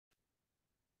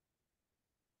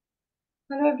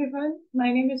Hello everyone, my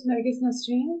name is Nargis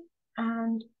Nasreen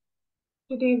and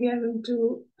today we are going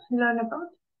to learn about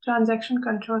transaction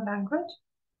control language.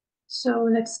 So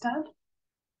let's start.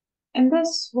 In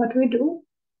this, what we do,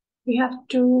 we have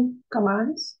two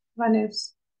commands. One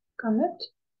is commit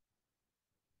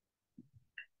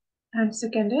and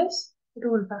second is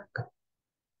rollback.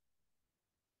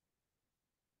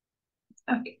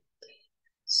 Okay,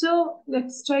 so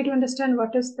let's try to understand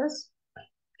what is this.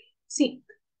 See,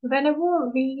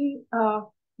 whenever we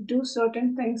do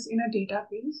certain things in a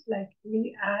database, like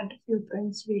we add few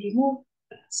things, we remove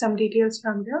some details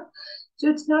from there. So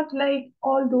it's not like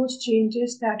all those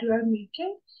changes that you are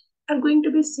making are going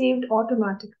to be saved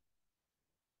automatically.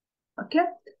 Okay,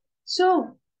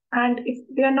 so and if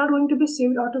they are not going to be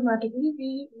saved automatically,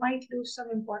 we might lose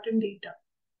some important data.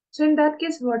 So in that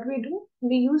case, what we do,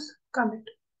 we use commit.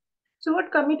 So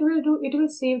what commit will do, it will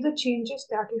save the changes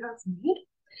that you have made,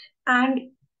 and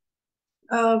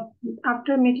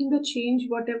after making the change,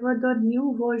 whatever the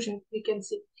new version we can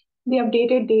see, the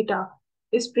updated data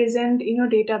is present in your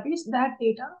database, that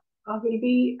data will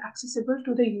be accessible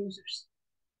to the users.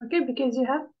 Okay, because you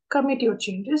have commit your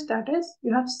changes, that is,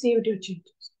 you have saved your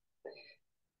changes.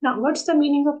 Now, what's the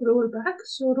meaning of rollback?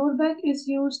 So, rollback is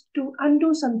used to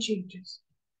undo some changes.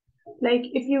 Like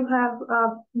if you have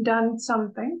done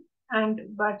something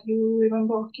but you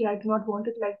remember, okay, I do not want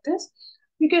it like this,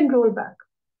 you can roll back.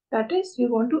 That is, you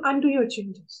want to undo your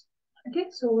changes. Okay,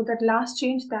 so that last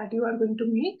change that you are going to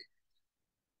make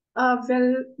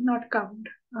will not count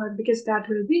because that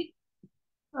will be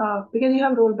because you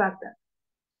have rolled back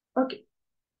that. Okay,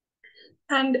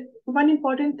 and one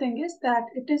important thing is that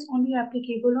it is only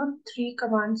applicable on three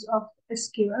commands of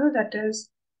SQL, that is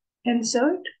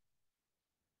insert,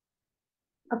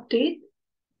 update,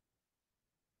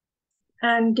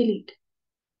 and delete.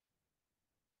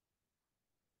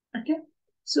 Okay,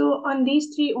 so on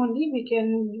these three only we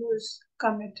can use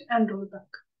commit and rollback.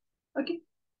 Okay,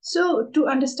 so to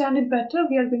understand it better,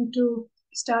 we are going to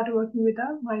start working with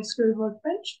our MySQL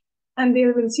workbench, and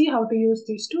there we'll see how to use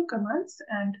these two commands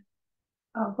and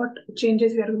what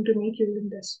changes we are going to make using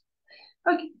this.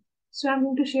 Okay, so I'm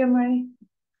going to share my,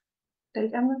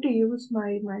 I'm going to use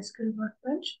my MySQL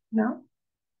workbench now.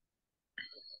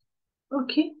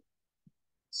 Okay,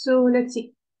 so let's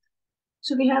see.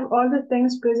 So we have all the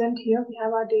things present here. We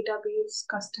have our database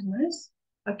customers,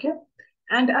 okay?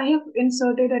 And I have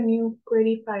inserted a new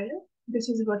query file. This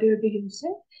is what you'll be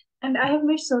using. And I have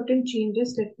made certain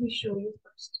changes. Let me show you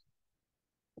first.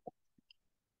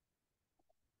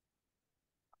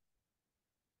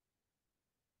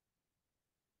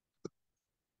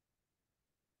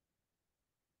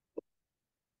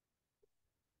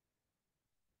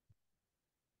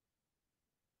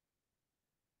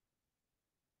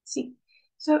 See,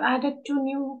 so I've added two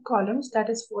new columns, that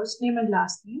is first name and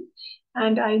last name,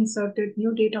 and I inserted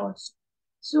new data also.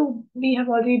 So we have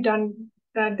already done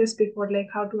this before, like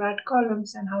how to add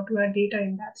columns and how to add data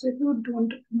in that. So if you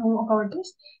don't know about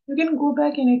this, you can go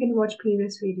back and you can watch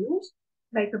previous videos,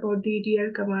 like about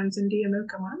DDL commands and DML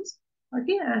commands,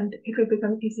 okay, and it will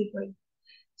become easy for you.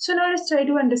 So now let's try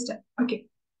to understand. Okay,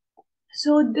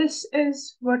 so this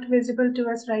is what visible to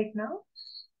us right now.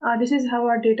 This is how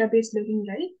our database looking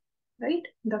like, right?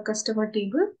 The customer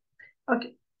table.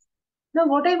 Okay. Now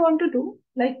what I want to do,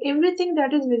 like everything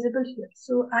that is visible here.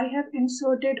 So I have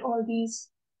inserted all these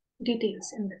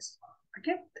details in this.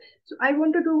 Okay. So I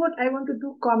want to do what? I want to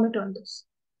do comment on this.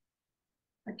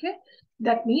 Okay.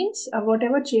 That means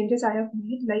whatever changes I have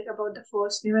made, like about the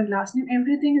first name and last name,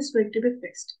 everything is going to be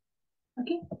fixed.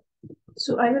 Okay.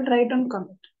 So I will write down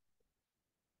comment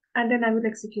and then I will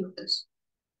execute this.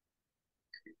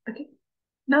 Okay.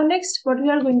 Now next, what we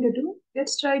are going to do,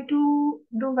 let's try to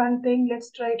do one thing.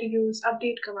 Let's try to use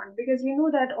update command because we know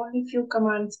that only few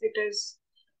commands it is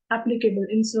applicable,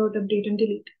 insert, update, and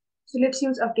delete. So let's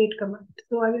use update command.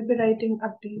 So I will be writing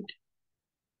update.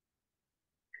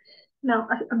 Now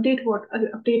update what?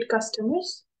 Update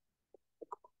customers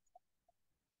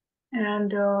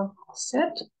and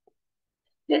set.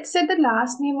 Let's set the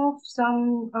last name of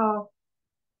some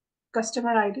customer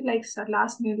ID, like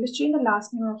last name. Let's change the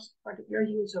last name of particular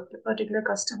user, the particular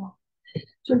customer.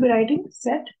 So we'll be writing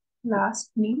set last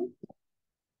name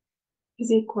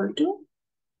is equal to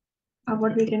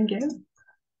what we can give.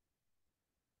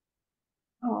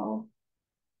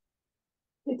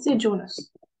 Let's say Jonas.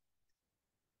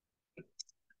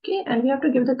 Okay, and we have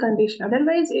to give the condition.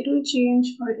 Otherwise, it will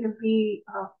change for every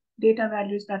data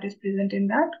values that is present in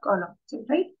that column. So,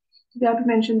 right? So we have to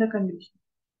mention the condition.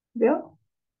 Where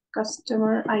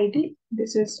customer ID,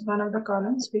 this is one of the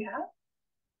columns we have,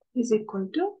 is equal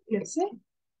to, let's say,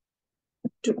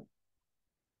 2.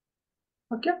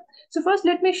 Okay, so first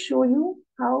let me show you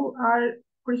how our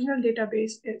original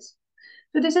database is.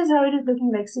 So this is how it is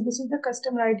looking like. See, this is the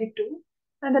customer ID 2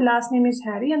 and the last name is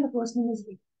Harry and the first name is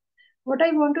V. What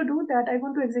I want to do that I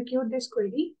want to execute this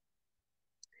query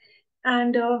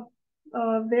and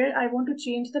where I want to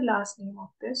change the last name of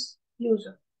this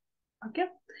user. Okay,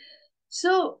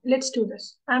 so let's do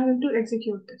this. I'm going to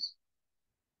execute this.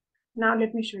 Now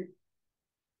let me show you.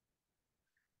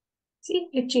 See,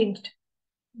 it changed.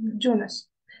 Jonas.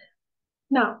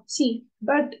 Now, see,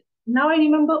 but now I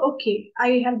remember, okay,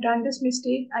 I have done this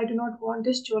mistake. I do not want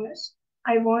this Jonas.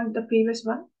 I want the previous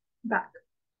one back.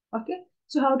 Okay,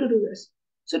 so how to do this?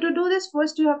 So to do this,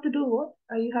 first you have to do what?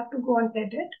 You have to go on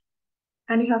edit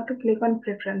and you have to click on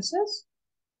preferences.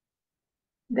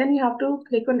 Then you have to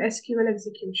click on SQL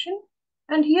execution.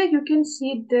 And here you can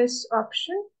see this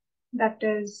option that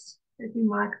is, let me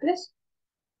mark this.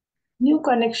 New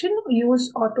connection,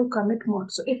 use auto commit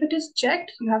mode. So if it is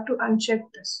checked, you have to uncheck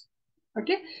this.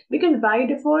 Okay, because by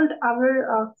default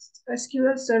our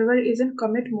SQL server is in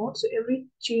commit mode. So every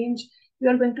change you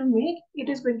are going to make, it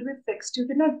is going to be fixed. You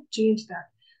cannot change that.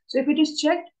 So if it is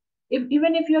checked,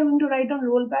 even if you are going to write down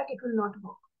rollback, it will not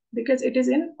work because it is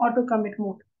in auto commit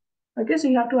mode. Okay, so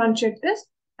you have to uncheck this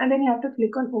and then you have to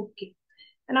click on OK.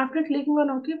 And after clicking on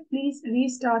OK, please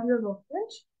restart your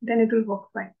workbench. Then it will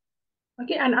work fine.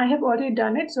 Okay, and I have already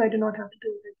done it, so I do not have to do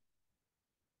it.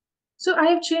 So I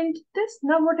have changed this.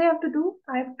 Now what I have to do,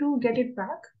 I have to get it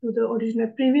back to the original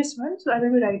previous one. So I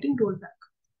will be writing rollback.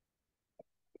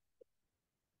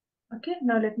 Okay,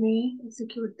 now let me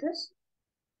execute this.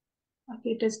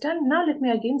 Okay, it is done. Now let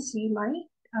me again see my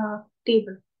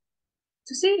table.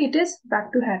 So see, it is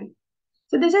back to Harry.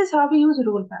 So this is how we use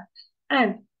rollback.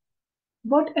 And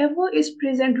whatever is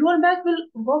present, rollback will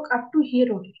work up to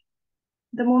here only.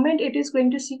 The moment it is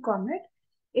going to see commit,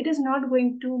 it is not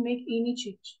going to make any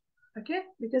change. Okay,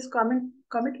 because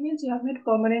commit means you have made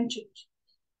permanent change.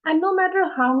 And no matter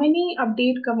how many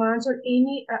update commands or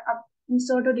any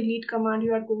insert or delete command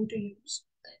you are going to use,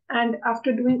 and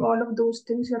after doing all of those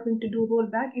things you are going to do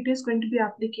rollback, it is going to be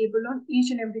applicable on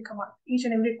each and every command, each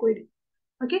and every query.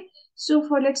 Okay, so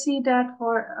for let's see that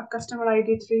for a customer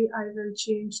ID 3, I will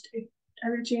change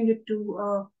it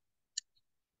to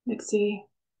let's see,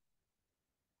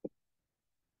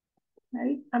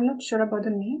 right? I'm not sure about the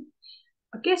name.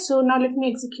 Okay, so now let me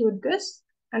execute this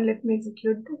and let me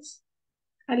execute this.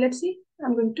 And let's see,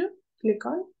 I'm going to click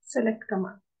on select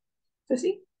command. So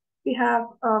see, we have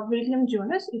William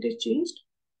Jonas, it is changed,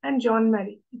 and John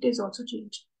Mary, it is also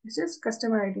changed. This is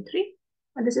customer ID 3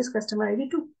 and this is customer ID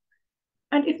 2.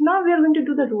 And if now we are going to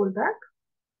do the rollback,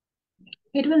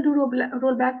 it will do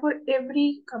rollback for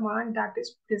every command that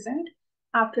is present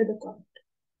after the comment.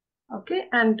 Okay,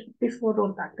 and before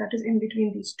rollback, that is in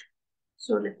between these two.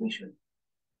 So let me show you.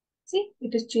 See,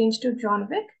 it is changed to John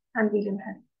Wick and William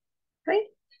Henry, right?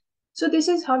 So this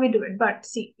is how we do it. But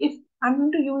see, if I'm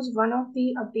going to use one of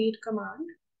the update command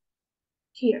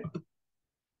here,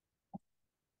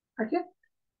 okay,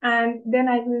 and then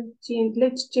I will change,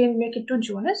 make it to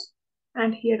Jonas,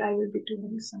 and here I will be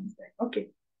doing something. Okay,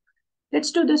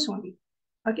 let's do this only.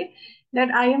 Okay,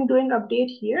 that I am doing update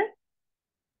here.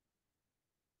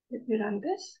 Let me run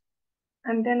this,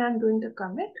 and then I'm doing the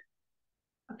commit.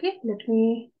 Okay,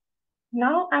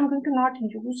 now I'm going to not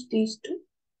use these two,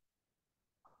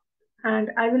 and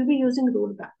I will be using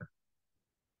rollback.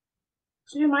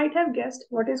 So you might have guessed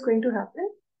what is going to happen.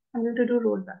 I'm going to do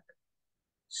rollback.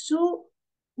 So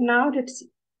now let's see.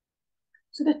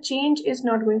 So the change is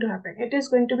not going to happen. It is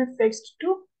going to be fixed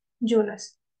to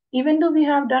Jonas. Even though we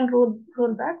have done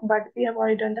rollback, but we have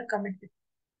already done the commit.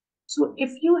 So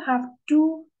if you have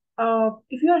to,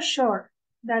 if you are sure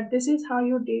that this is how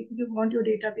you want your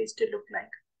database to look like,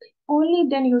 only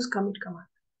then use commit command.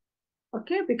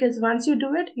 Okay, because once you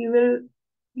do it, you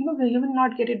will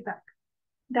not get it back.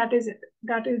 That is it.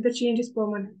 That is the change is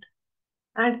permanent.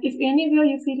 And if anywhere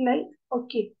you feel like,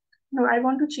 okay, no, I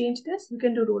want to change this, you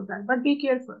can do rollback, but be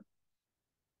careful.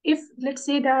 If let's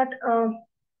say that,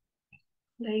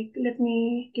 like, let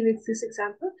me give it this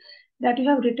example, that you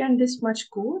have written this much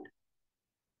code,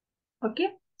 okay,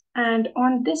 and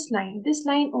on this line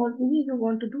only you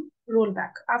want to do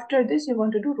rollback. After this, you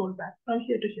want to do rollback from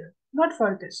here to here, not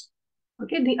for this.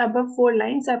 Okay, the above 4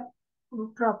 lines are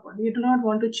proper. You do not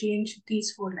want to change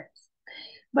these 4 lines.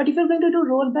 But if you're going to do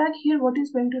rollback here, what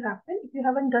is going to happen? If you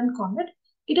haven't done commit,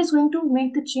 it is going to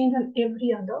make the change on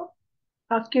every other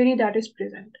query that is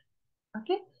present.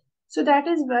 Okay, so that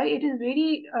is why it is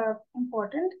very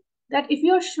important that if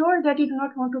you are sure that you do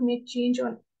not want to make change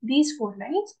on these 4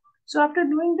 lines, so after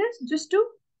doing this, just do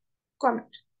commit.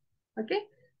 Okay,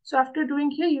 so after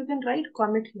doing here, you can write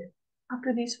commit here.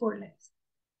 after these 4 lines.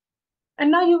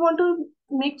 And now you want to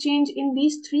make change in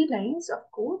these 3 lines of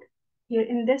code, here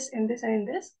in this, and in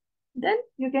this, then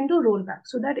you can do rollback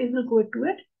so that it will go to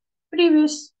it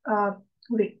previous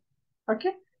way.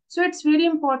 Okay, so it's very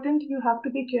important. You have to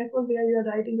be careful where you are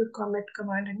writing your commit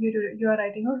command and you are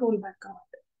writing a rollback command.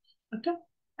 Okay,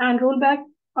 and rollback,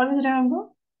 always remember,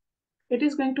 it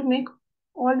is going to make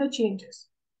all the changes.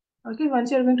 Okay,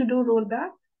 once you're going to do rollback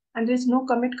and there's no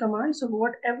commit command, so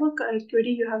whatever query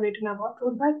you have written about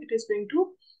rollback, it is going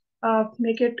to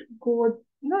make it go,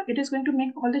 it is going to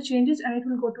make all the changes and it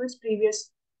will go to its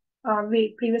previous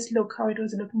previous look, how it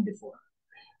was looking before.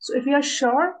 So if you are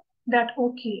sure that,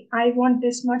 okay, I want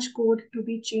this much code to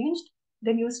be changed,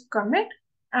 then use commit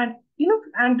and,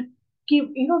 and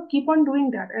keep on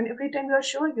doing that. And every time you are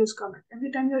sure, use commit.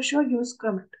 Every time you are sure, use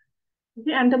commit.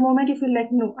 Okay, and the moment you feel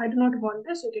like, no, I do not want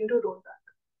this, you can do rollback.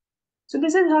 So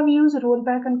this is how we use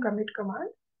rollback and commit command.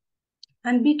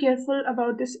 And be careful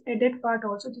about this edit part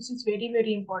also. This is very,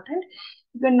 very important.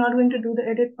 If you're not going to do the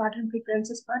edit part and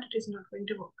preferences part, it is not going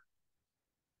to work.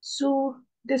 So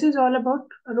this is all about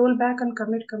rollback and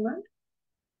commit command.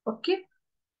 Okay,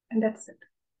 and that's it.